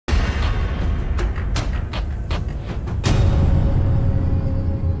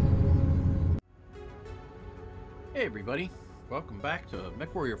Hey everybody, welcome back to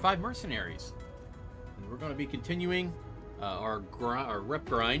MechWarrior 5 Mercenaries. And we're going to be continuing our rep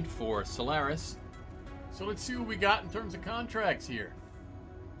grind for Solaris. So let's see what we got in terms of contracts here.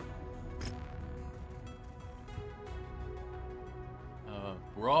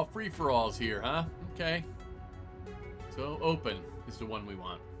 We're all free-for-alls here, huh? Okay. So open is the one we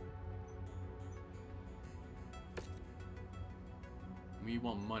want. We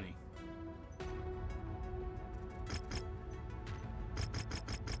want money.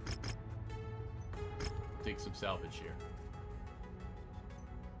 Take some salvage here.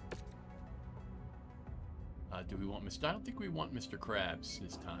 Do we want Mr. I don't think we want Mr. Krabs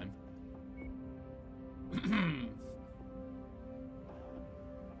this time.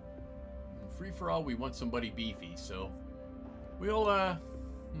 Free for all, we want somebody beefy, so we'll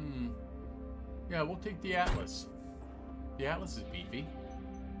yeah, we'll take the Atlas. The Atlas is beefy.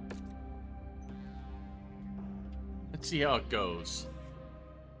 Let's see how it goes.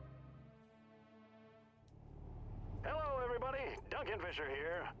 Fisher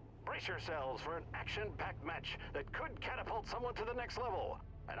here. Brace yourselves for an action-packed match that could catapult someone to the next level.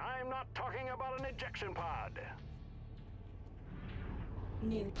 And I'm not talking about an ejection pod.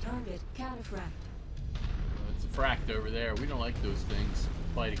 New target, cataphract. It's a fract over there. We don't like those things to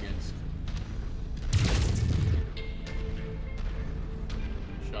fight against.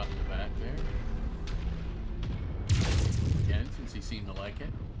 Shot in the back there. Again, since he seemed to like it.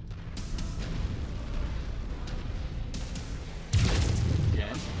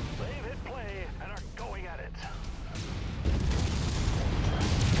 They've hit play and are going at it.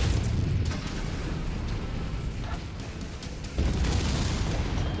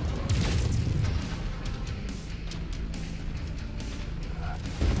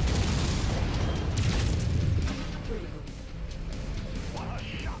 What a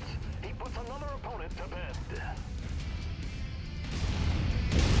shot! He puts another opponent to bed.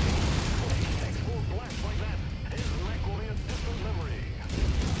 When he takes full blast like that, his neck will be a distant memory.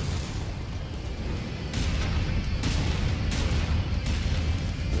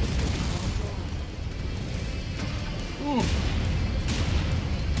 Ooh. I'm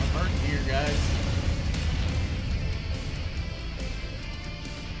hurting here, guys.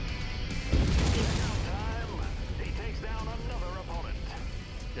 Time, he takes down another opponent.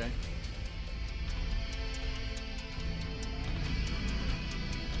 Okay.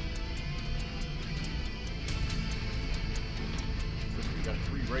 So we got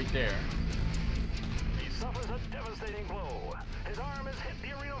 3 right there. He suffers a devastating blow. His arm has hit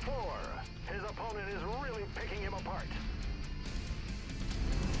the arena floor. His opponent is really picking him apart.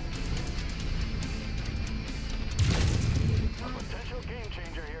 A potential game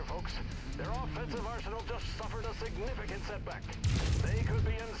changer here, folks. Their offensive arsenal just suffered a significant setback. They could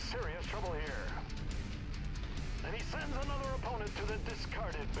be in serious trouble here. And he sends another opponent to the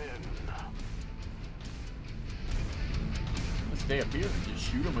discarded bin. Let's stay up here and just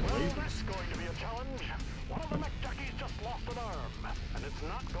shoot him with lasers. That's going to be a challenge. One of the mech jockeys just lost an arm, and it's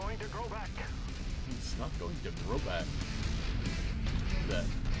not going to grow back. It's not going to grow back. That.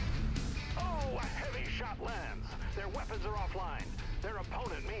 Oh, a heavy shot lands. Their weapons are offline. Their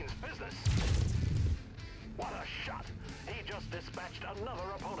opponent means business. What a shot! He just dispatched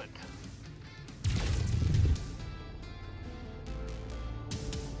another opponent.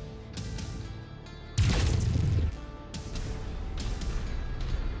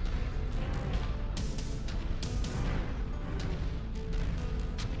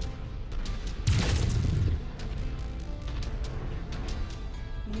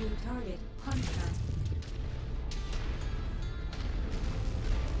 New target, hunchback.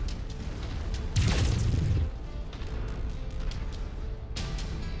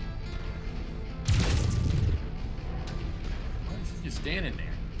 Why is he just standing there?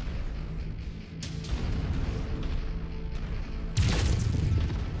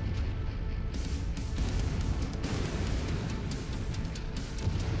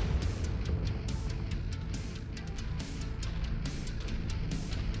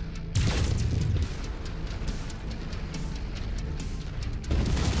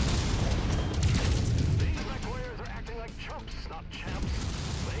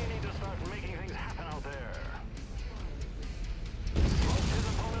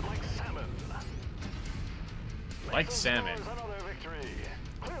 Like salmon. Another victory.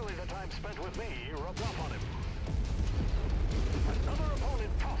 Clearly the time spent with me rubbed off on him. Another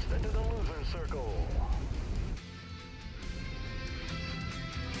opponent tossed into the loser circle.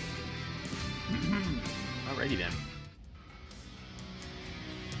 Alrighty then.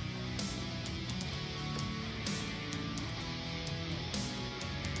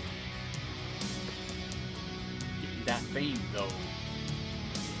 faint, though.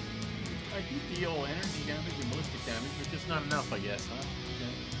 I do deal energy damage and ballistic damage, but just not enough, I guess, huh?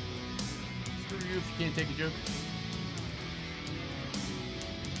 Okay. Screw you if you can't take a joke.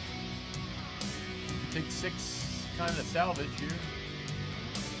 Take 6 kind of salvage here. 3,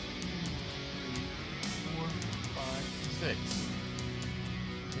 4, 5, 6.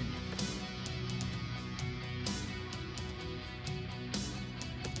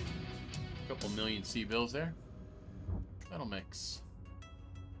 Couple million C-bills there. That'll mix.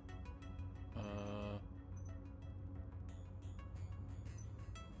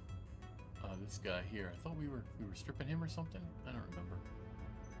 This guy here. I thought we were stripping him or something. I don't remember.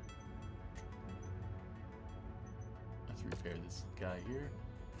 Let's repair this guy here.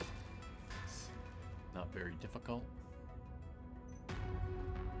 It's not very difficult.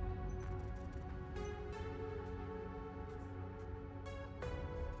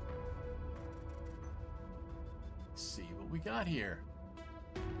 Let's see what we got here.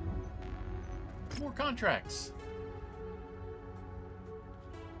 More contracts.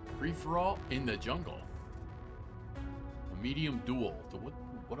 Free for all in the jungle. A medium duel.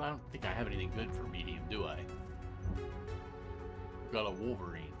 What? I don't think I have anything good for medium, do I? Got a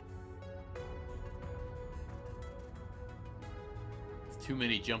Wolverine. It's too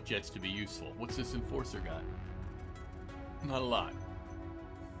many jump jets to be useful. What's this Enforcer got? Not a lot.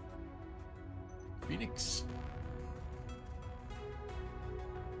 Phoenix.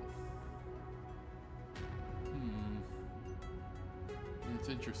 It's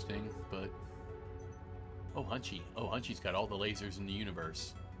interesting, but... Oh, Hunchy. Oh, Hunchy's got all the lasers in the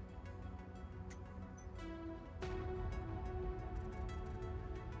universe.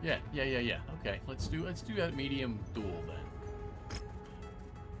 Yeah. Okay, let's do that medium duel then.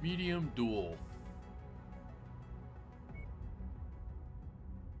 Medium duel.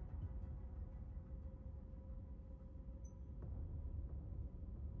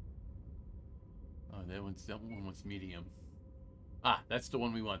 Oh, that one wants medium. Ah, that's the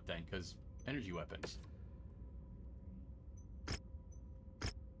one we want then, because energy weapons.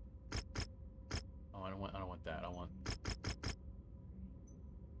 Oh, I don't want that. I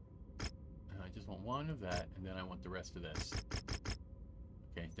just want one of that, and then I want the rest of this.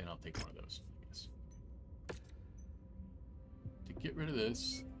 Okay, then I'll take one of those, I guess. To get rid of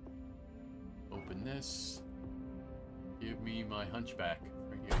this, open this. Give me my hunchback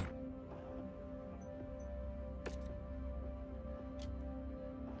right here.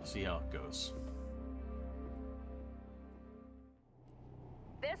 See how it goes.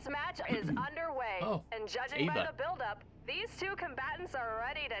 This match is underway, and judging by the build-up, these two combatants are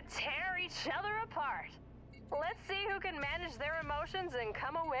ready to tear each other apart. Let's see who can manage their emotions and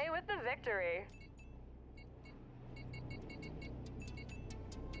come away with the victory.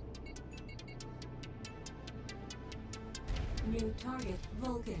 New target,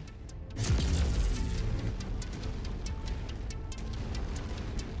 Vulcan.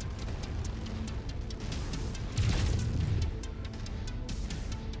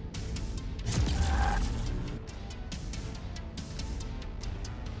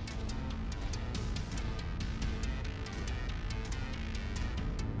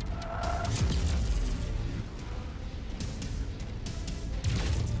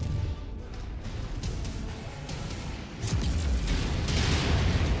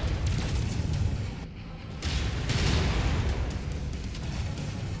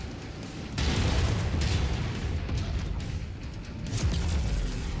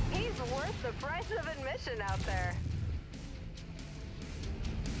 The price of admission out there.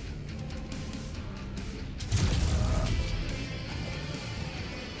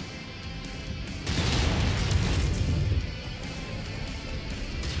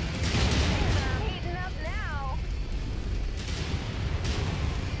 Heating up now.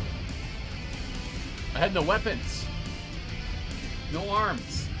 I had no weapons. No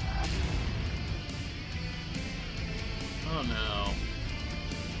arms. Oh no.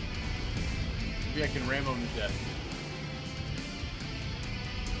 Maybe I can Rambo him to death.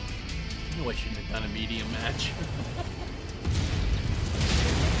 I knew I shouldn't have done a medium match.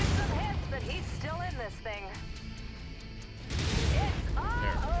 Some hits, but he's still in this thing. It's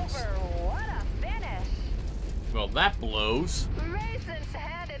all over. What a finish. Well, that blows. Mason's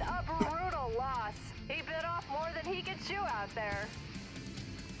handed a brutal loss. He bit off more than he could chew out there.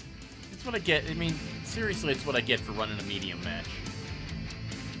 That's what I get. I mean, seriously, it's what I get for running a medium match.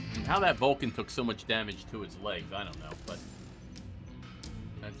 How that Vulcan took so much damage to his legs, I don't know, but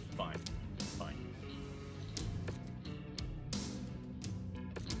that's fine. Fine.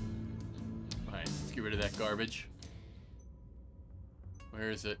 Alright, let's get rid of that garbage. Where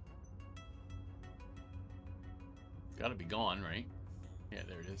is it? gotta be gone, right? Yeah,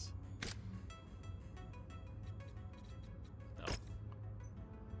 there it is. No.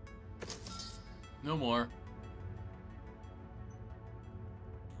 No more.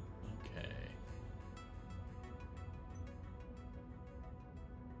 Okay.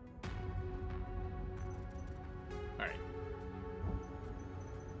 Alright.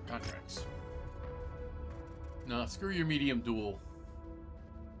 Contracts. No, screw your medium duel.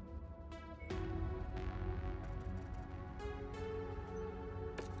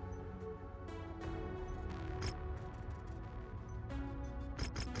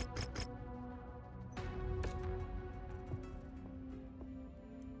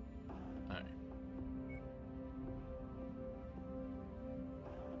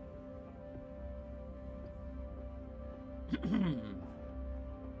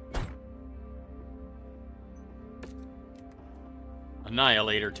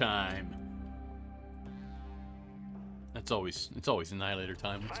 Annihilator time. It's always Annihilator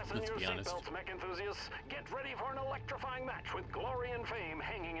time. Let's be honest. Fasten your seatbelts, mech enthusiasts. Get ready for an electrifying match with glory and fame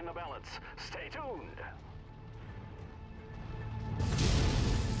hanging in the balance. Stay tuned.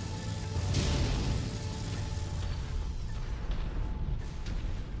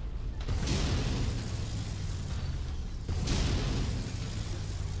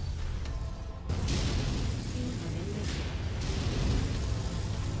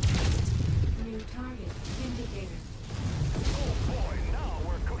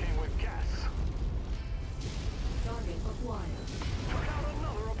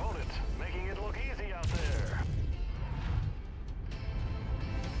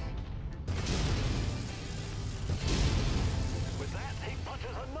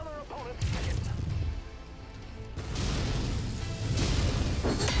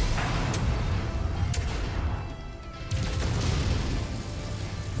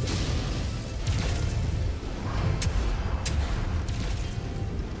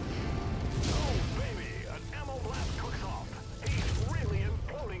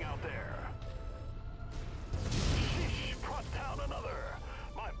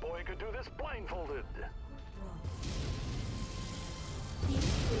 Blindfolded.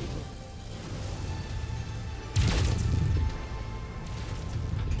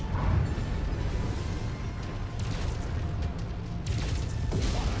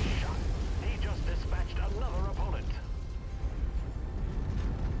 What a shot. He just dispatched another opponent.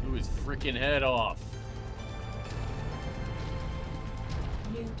 Blew his freaking head off.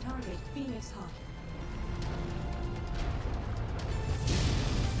 New target, Phoenix Hawk.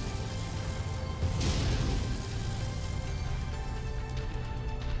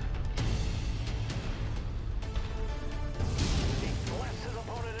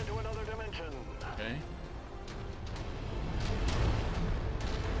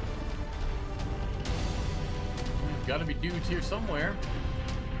 Gotta be dudes here somewhere.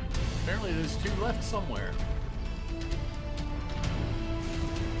 Apparently there's two left somewhere.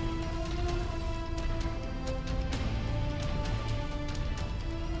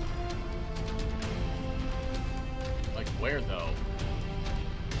 Like where though?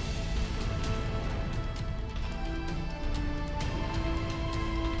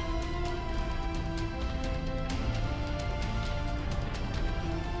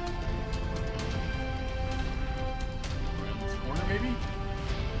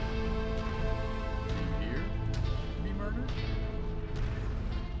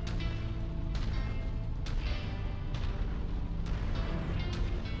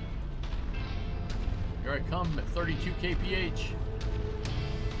 Here I come at 32 kph.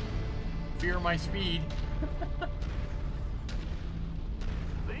 Fear my speed.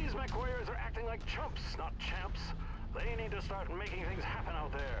 These MechWarriors are acting like chumps, not champs. They need to start making things happen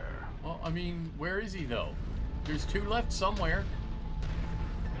out there. Well, I mean, where is he though? There's two left somewhere.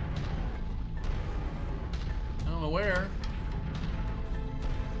 I don't know where.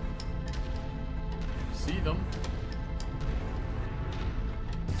 See them.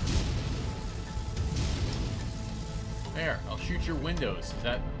 There, I'll shoot your windows. Does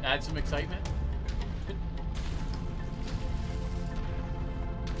that add some excitement?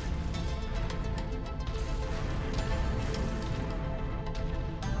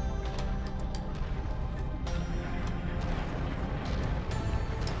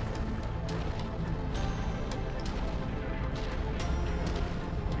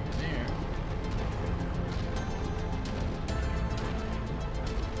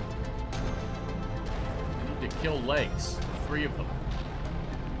 Kill legs, 3 of them.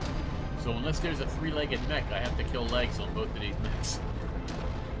 So unless there's a 3-legged mech, I have to kill legs on both of these mechs.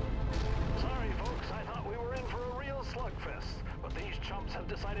 Sorry folks, I thought we were in for a real slugfest, but these chumps have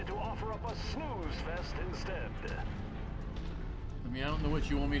decided to offer up a snooze fest instead. I mean, I don't know what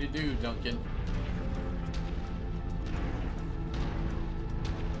you want me to do, Duncan.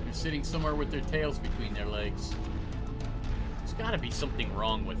 They're sitting somewhere with their tails between their legs. There's got to be something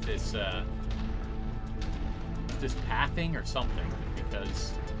wrong with this, this pathing or something,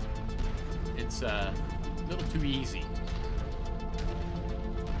 because it's a little too easy.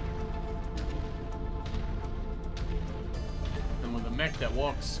 And with a mech that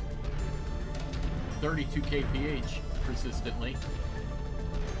walks 32 kph persistently,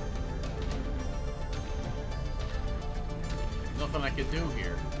 nothing I could do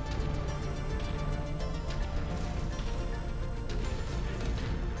here.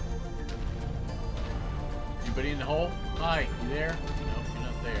 Anybody in the hole? Hi, you there? No, you're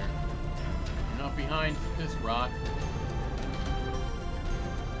not there. You're not behind this rock.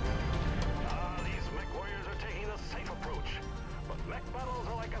 These MechWarriors are taking the safe approach. But mech battles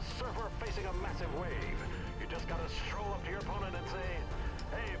are like a surfer facing a massive wave. You just gotta stroll up to your opponent and say,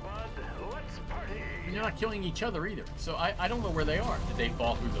 hey, bud, let's party. And they're not killing each other either. So I don't know where they are. Did they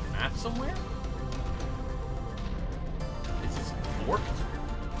fall through the map somewhere? Is this forked?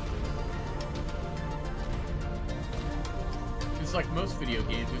 It's like most video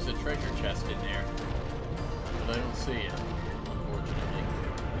games, there's a treasure chest in there. But I don't see it, unfortunately.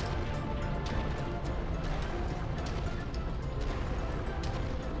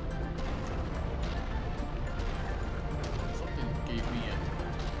 Something gave me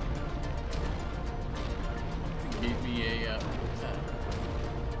a... what's that?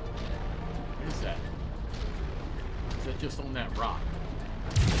 What is that? Is that just on that rock?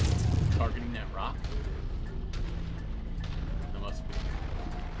 Targeting that rock? Must be.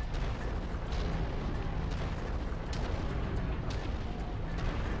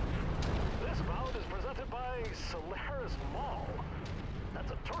 This bout is presented by Solaris Mall. That's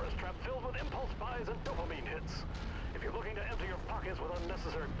a tourist trap filled with impulse buys and dopamine hits. If you're looking to empty your pockets with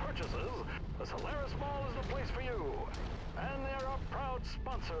unnecessary purchases, the Solaris Mall is the place for you. And they're a proud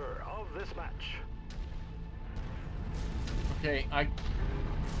sponsor of this match. Okay,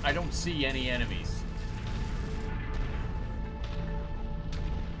 I don't see any enemies.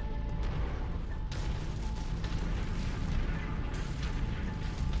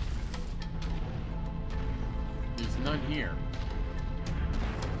 None here.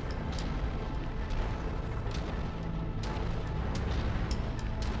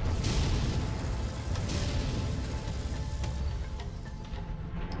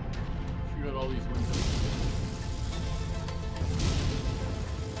 Shoot out all these windows.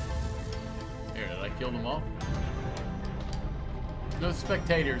 Here, did I kill them all? No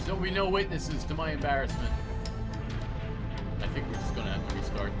spectators. There'll be no witnesses to my embarrassment. I think we're just gonna have to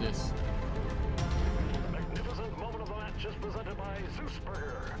restart this. Just presented by Zeus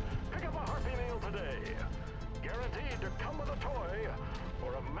Burger. Pick up a Harpy meal today. Guaranteed to come with a toy,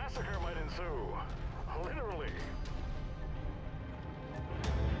 or a massacre might ensue. Literally.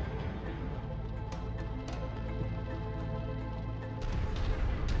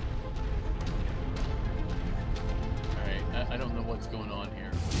 Alright, I don't know what's going on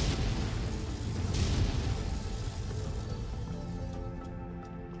here.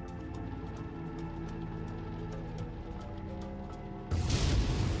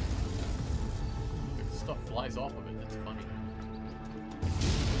 Flies off of it. That's funny.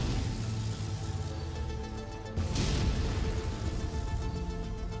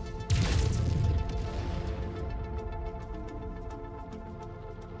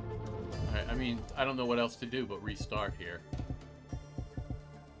 Alright, I mean, I don't know what else to do but restart here.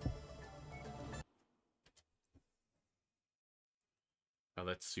 Oh,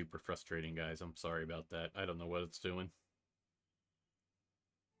 that's super frustrating, guys. I'm sorry about that. I don't know what it's doing.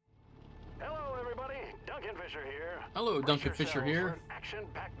 Hello, everybody. Duncan Fisher here. Hello, Duncan Fisher here. For an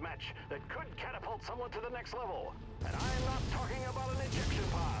action-packed match that could catapult someone to the next level. And I'm not talking about an ejection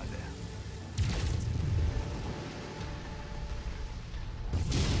pod.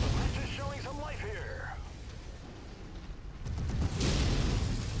 The match is showing some life here.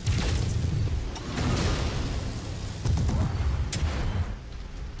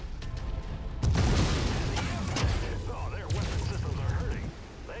 Oh, their weapon systems are hurting.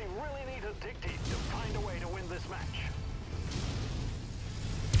 They really need to dig deep to find a way to win this match.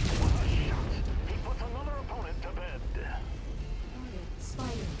 What a shot! He puts another opponent to bed.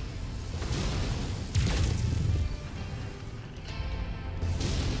 Spider.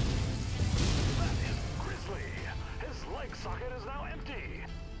 That is grisly. His leg socket is now empty.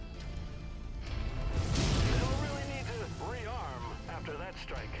 They'll really need to rearm after that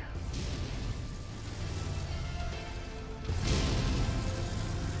strike.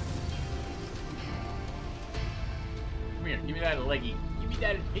 Come here. Give me that leggy. Give me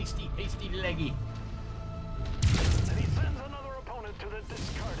that pasty leggy. And he sends another opponent to the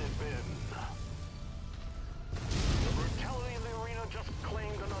discarded bin. The brutality in the arena just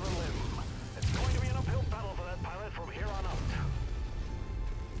claimed another limb. It's going to be an uphill battle for that pilot from here on out.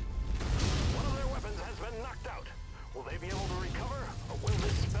 One of their weapons has been knocked out. Will they be able to recover, or will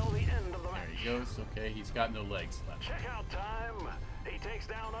this spell the end of the match? There he goes. Okay, he's got no legs left. Check out time. He takes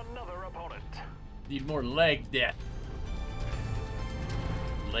down another opponent. Need more leg death.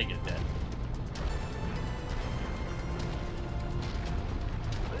 Leg of death.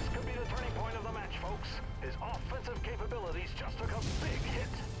 This could be the turning point of the match, folks. His offensive capabilities just took a big hit.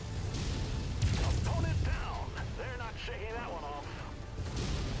 Opponent down. They're not shaking that one off.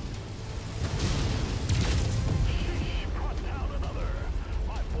 Sheesh, brought down another.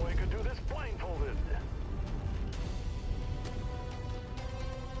 My boy could do this blindfolded.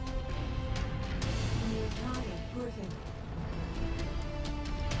 New target, Griffin.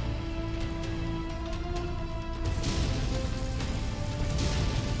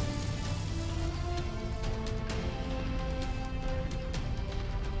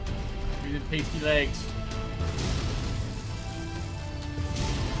 Give me the pasty legs.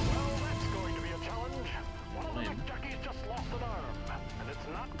 Well, that's going to be a challenge. One of the mech jockeys just lost an arm, and it's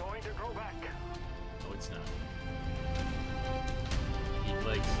not going to grow back. No, it's not. Need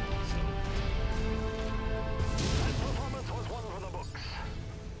legs. So. That performance was one for the books.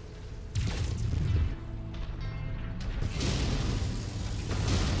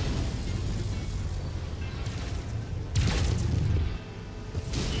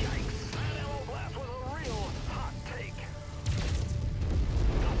 Yikes! That arrow blast was a real hot take.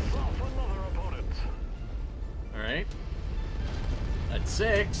 Cuts off another opponent. Alright. That's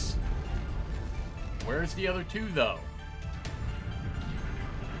 6. Where's the other 2, though?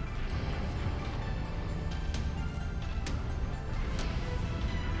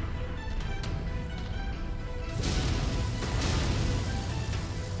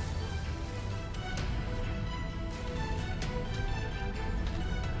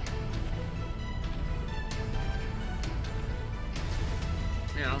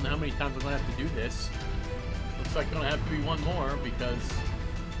 Man, I don't know how many times I'm gonna have to do this. Looks like gonna have to be one more because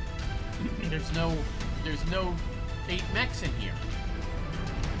there's no 8 mechs in here.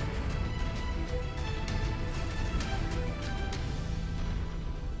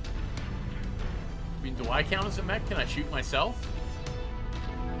 I mean, do I count as a mech? Can I shoot myself?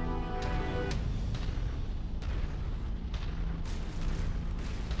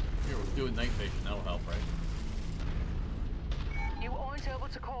 Here, we'll do a night vision. That'll help, right? You aren't able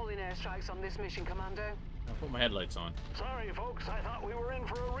to call in airstrikes on this mission, Commando. I'll put my headlights on. Sorry, folks. I thought we were in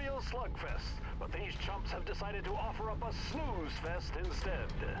for a real slugfest, but these chumps have decided to offer up a snooze fest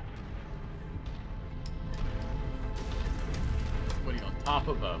instead. What are you, on top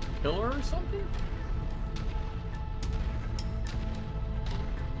of a pillar or something?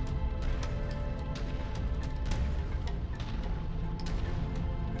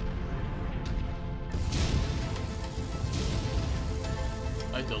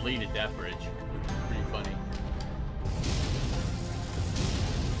 I deleted that bridge. Pretty funny.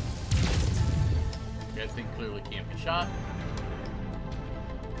 That thing clearly can't be shot.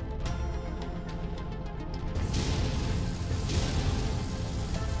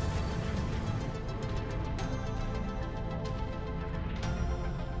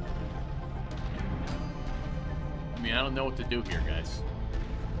 I mean, I don't know what to do here, guys.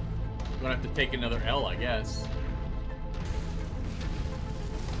 I'm gonna have to take another L, I guess.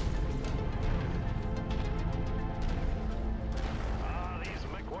 These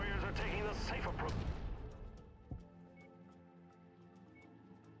MechWarriors are taking the safe approach.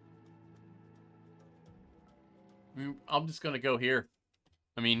 I'm just gonna go here.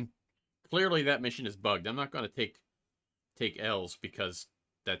 I mean, clearly that mission is bugged. I'm not gonna take L's because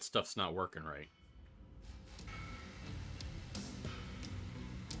that stuff's not working right.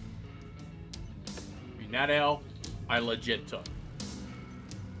 I mean, that L, I legit took.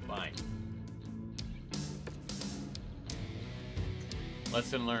 Fine.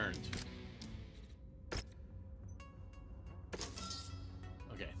 Lesson learned.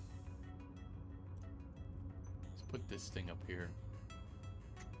 Okay. Let's put this thing up here.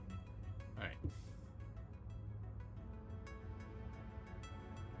 Alright.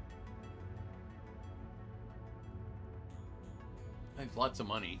 That's lots of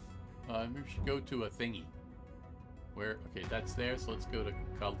money. Maybe we should go to a thingy. Where? Okay, that's there, so let's go to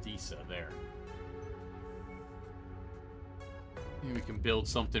Caldisa there. Maybe we can build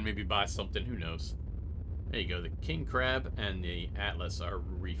something, maybe buy something, who knows. There you go, the King Crab and the Atlas are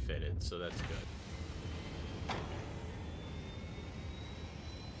refitted, so that's good.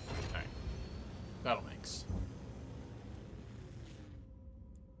 Alright. Battle mix.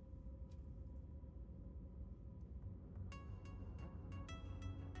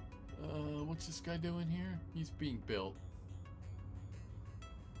 What's this guy doing here? He's being built.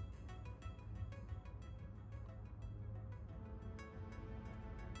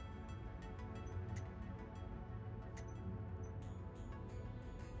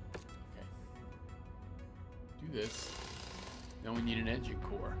 Okay. Do this. Now we need an engine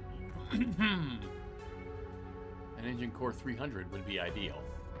core. An engine core 300 would be ideal,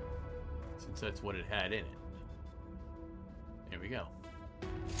 since that's what it had in it. There we go.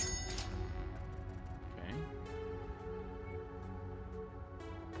 Okay.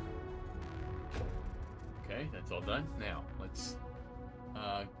 Okay, that's all done. Now, let's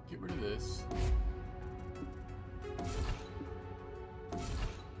get rid of this.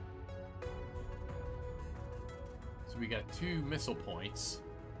 So we got 2 missile points.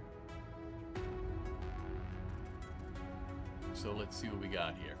 So let's see what we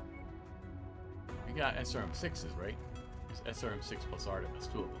got here. We got SRM-6s, right? There's SRM-6 plus Artemis,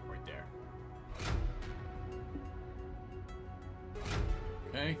 2 of them right there.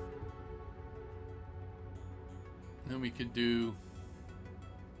 Okay. Then we could do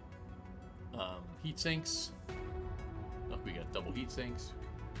heat sinks. Look, we got double heat sinks.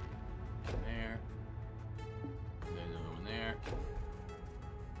 There. And then another one there.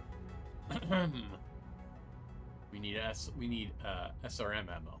 We need SRM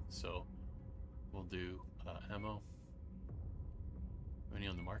ammo, so we'll do ammo. Any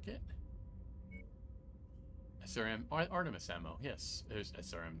on the market? SRM Artemis ammo. Yes, there's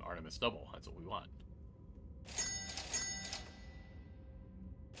SRM Artemis double. That's what we want.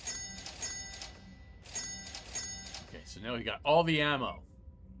 Okay, so now we got all the ammo.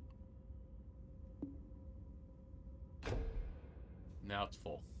 Now it's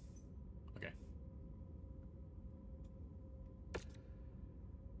full. Okay.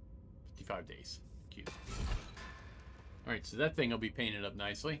 55 days. Cute. Alright, so that thing will be painted up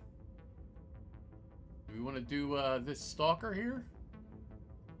nicely. Do we want to do this stalker here?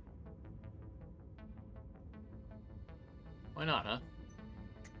 Why not, huh?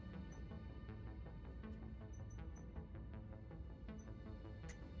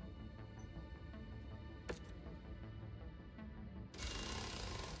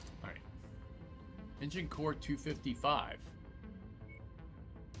 Alright. Engine core 255.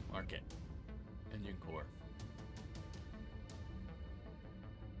 Mark it. Engine core.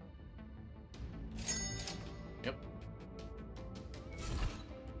 Yep.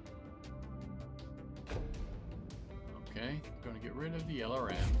 Okay, going to get rid of the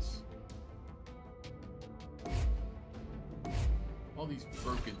LRMs. All these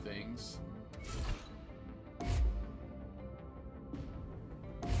broken things.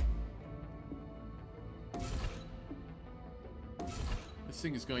 This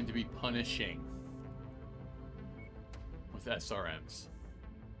thing is going to be punishing with SRMs.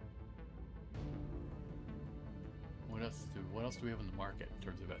 What else do we have in the market in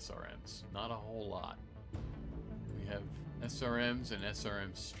terms of SRMs? Not a whole lot. We have SRMs and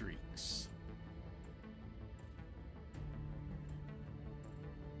SRM streaks.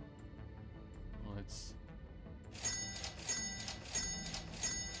 Let's...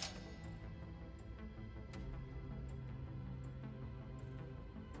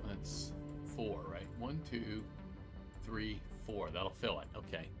 That's 4, right? 1, 2, 3, 4. That'll fill it.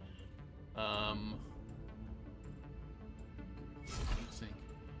 Okay.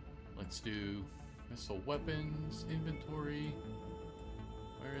 Let's do missile weapons inventory.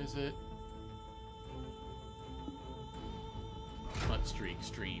 Where is it? Not streak,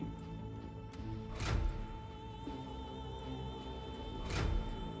 stream.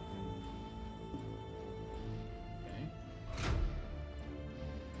 Okay.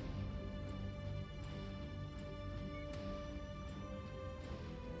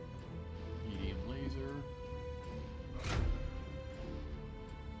 Medium laser.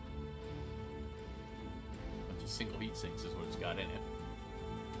 Single heat sinks is what it's got in it.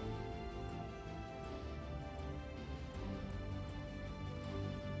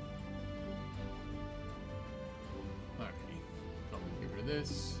 Alrighty. Get rid of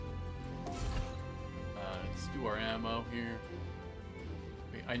this. Let's do our ammo here.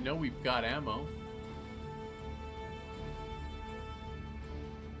 Wait, I know we've got ammo.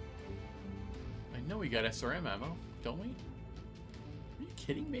 I know we got SRM ammo, don't we? Are you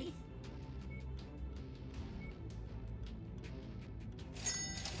kidding me?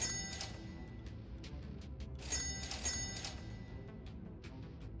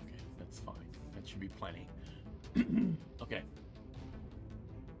 Should be plenty. Okay.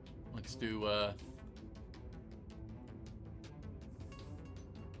 Let's do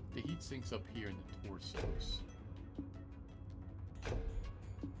the heat sinks up here in the torsos.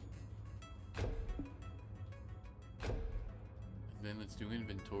 And then let's do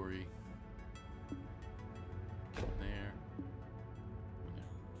inventory. There.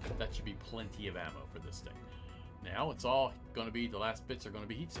 That should be plenty of ammo for this thing. Now it's all going to be, the last bits are going to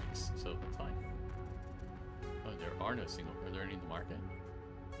be heat sinks, so that's fine. Oh, there are no single, are there any in the market?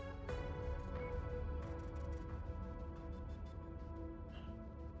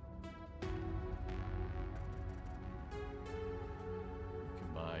 You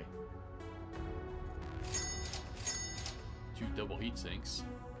can buy 2 double heat sinks.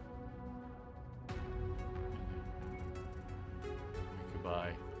 You could buy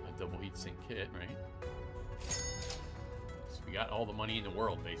a double heat sink kit, right? So we got all the money in the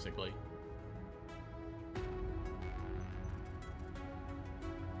world, basically.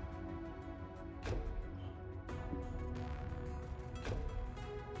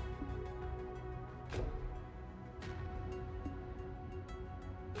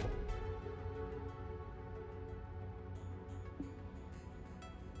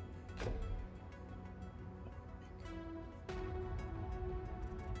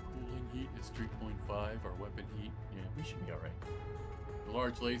 Is 3.5, our weapon heat. Yeah, we should be alright. The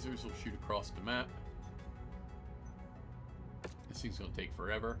large lasers will shoot across the map. This thing's gonna take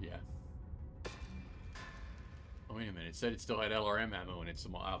forever, yeah. Oh, wait a minute. It said it still had LRM ammo in it, so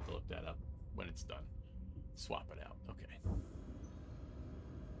I'll have to look that up when it's done. Swap it out. Okay.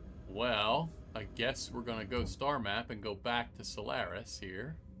 Well, I guess we're gonna go star map and go back to Solaris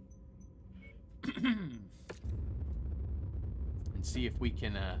here. And see if we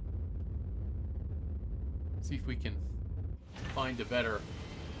can, find a better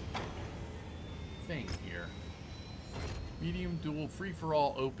thing here. Medium dual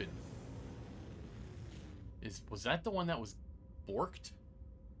free-for-all open. Was that the one that was borked?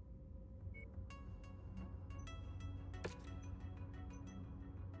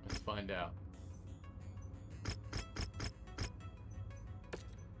 Let's find out.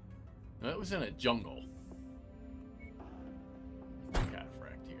 That was in a jungle.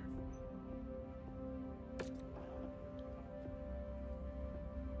 Cataphract here.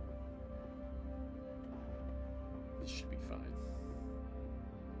 This should be fine.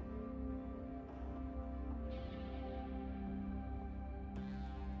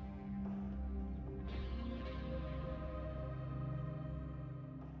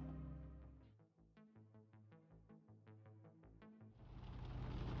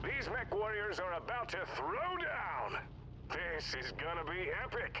 These MechWarriors are about to throw down. This is gonna be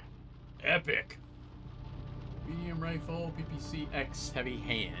epic. Epic. Medium rifle, PPC X heavy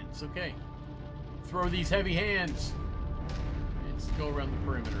hands. Okay. Throw these heavy hands. Let's go around the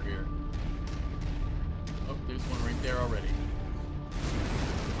perimeter here. Oh, there's one right there already.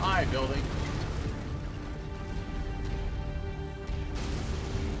 Hi, building.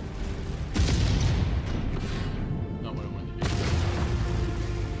 Not what I wanted to do.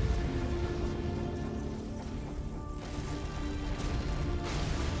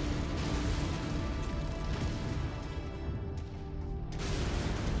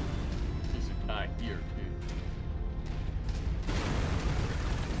 There's a guy here, too.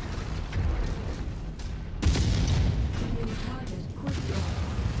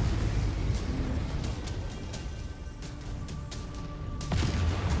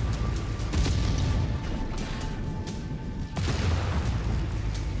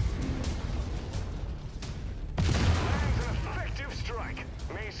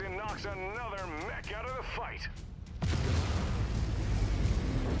 Knocks another mech out of the fight.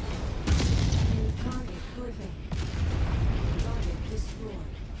 New target perfect. Target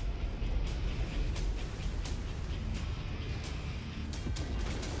destroyed.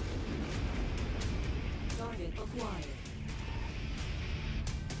 Target acquired.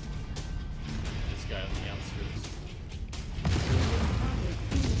 This guy on the outskirts. Target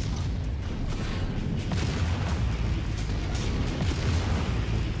finish up.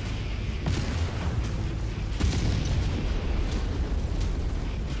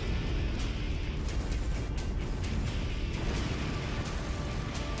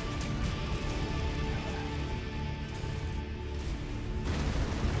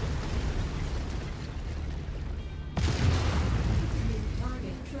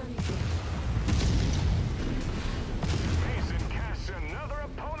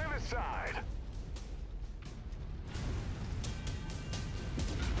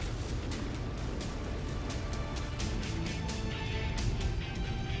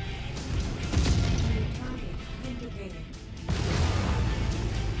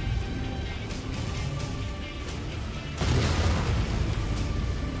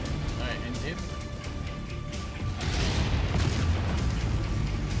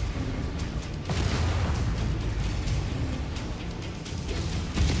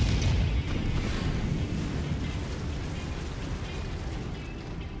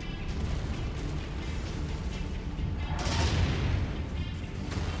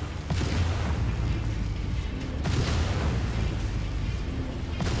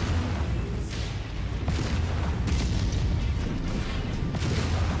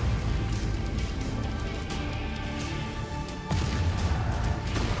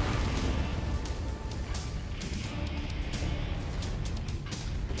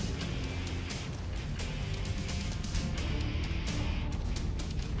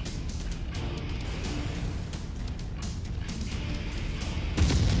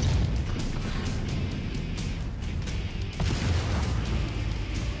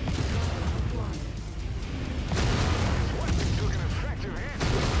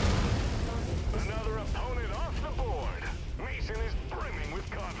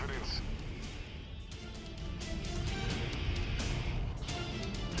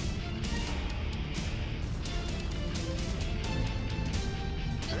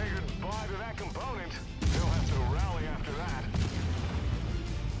 that component. They'll have to rally after that.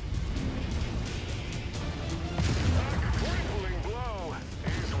 A crippling blow.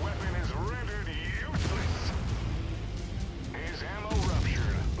 His weapon is rendered useless. His ammo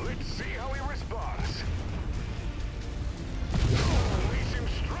ruptured. Let's see how he responds. Elysium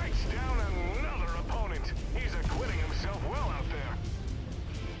strikes down another opponent. He's acquitting himself well out there.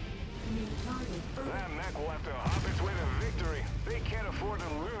 That mech will have to hop its way to victory. They can't afford to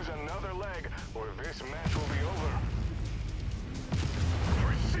lose another leg, or this match will be over.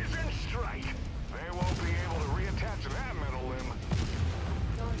 Precision strike! They won't be able to reattach that metal limb.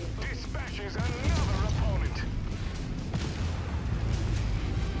 Dispatches another opponent.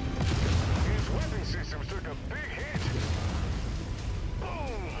 His weapon systems took a big hit.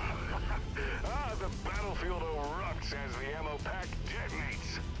 Boom! The battlefield erupts as the ammo pack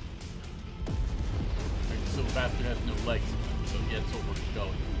detonates. This little bastard has no legs, so he gets over his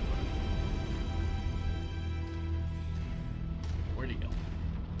going. Where'd he go?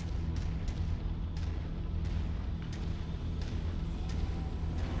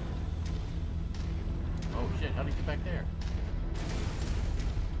 Oh shit, how'd he get back there?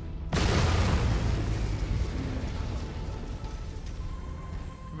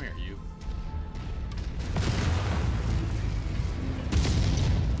 Come here, you.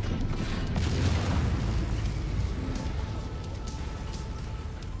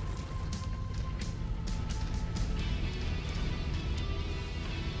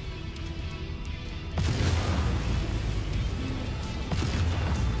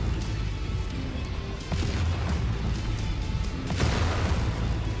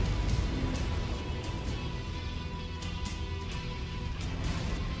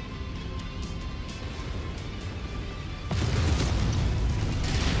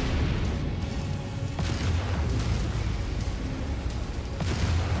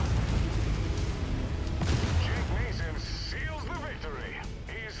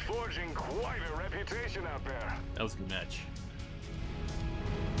 Quite a reputation out there. That was a good match.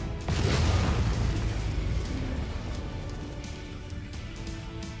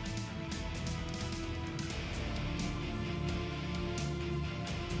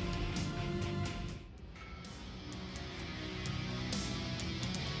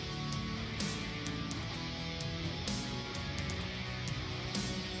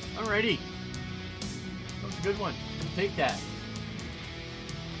 Alrighty. That was a good one. Take that.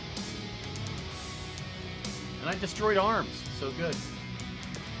 And I destroyed arms. So good.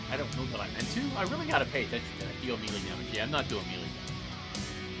 I don't know that I meant to. I really gotta pay attention to that. Deal melee damage. Yeah, I'm not doing melee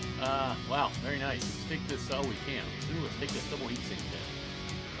damage. Wow. Very nice. Let's take this. Oh, we can. Let's take this double heat sink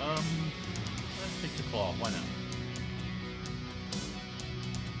then. Let's take the claw. Why not?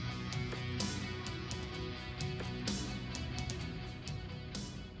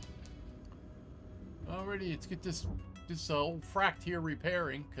 Alrighty, let's get this old fract here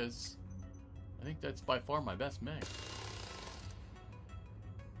repairing, because I think that's by far my best mech.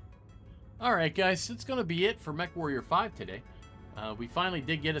 Alright guys, that's going to be it for MechWarrior 5 today. We finally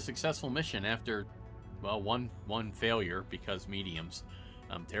did get a successful mission after, well, one failure because mediums.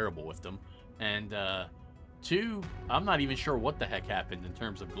 I'm terrible with them. And 2, I'm not even sure what the heck happened in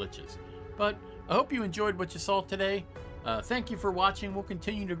terms of glitches. But I hope you enjoyed what you saw today. Thank you for watching. We'll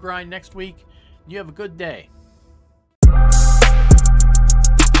continue to grind next week. You have a good day.